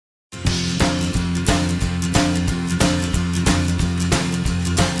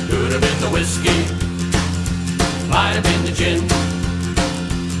whiskey, might have been the gin,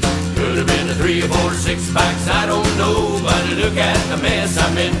 could have been the 3 or 4 6-packs, I don't know, but look at the mess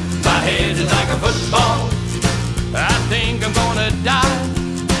I'm in. My head is like a football, I think I'm gonna die.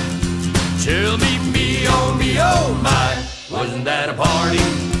 She'll meet me, oh my, wasn't that a party?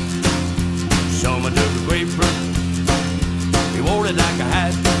 Someone took a grapefruit, he wore it like a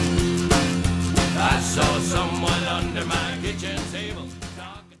hat. I saw someone under my kitchen table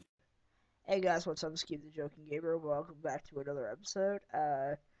talking. Hey guys, what's up? It's Keep the Joking Gamer. Welcome back to another episode.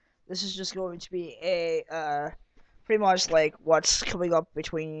 This is just going to be a pretty much like what's coming up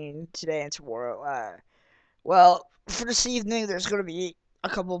between today and tomorrow. Well, for this evening, there's going to be a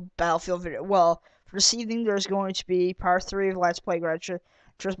couple Battlefield videos. Well, for this evening, there's going to be part 3 of Let's Play Gran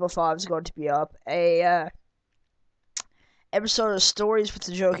Turismo 5 is going to be up. Episode of Stories with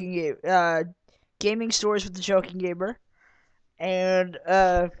the Joking Gamer, Gaming Stories with the Joking Gamer, and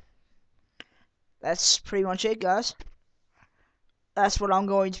that's pretty much it, guys. That's what I'm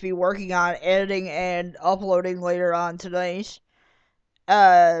going to be working on, editing and uploading later on tonight.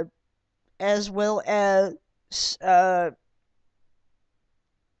 As well as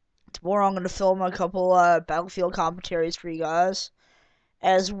tomorrow I'm going to film a couple Battlefield commentaries for you guys.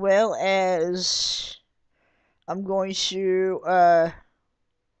 As well as I'm going to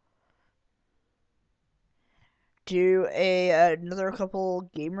do another couple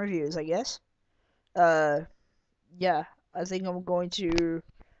game reviews, I guess. Yeah, I think I'm going to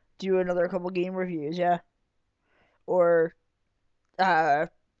do another couple game reviews, yeah. Or you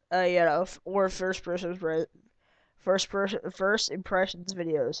know, or first impressions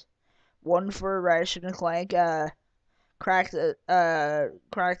videos. One for Ratchet and Clank, Cracked in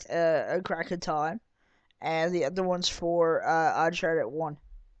Time, and the other one's for Uncharted 1.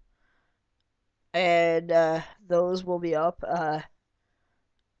 And those will be up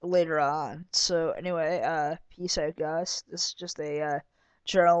later on. So anyway, peace out, guys. This is just a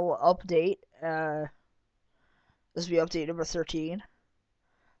general update. This will be update number 13.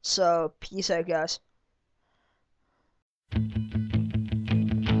 So peace out, guys.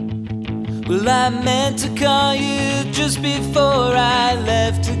 Well, I meant to call you just before I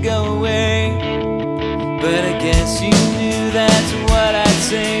left to go away, but I guess you knew that's what I'd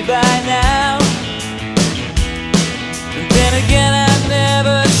say.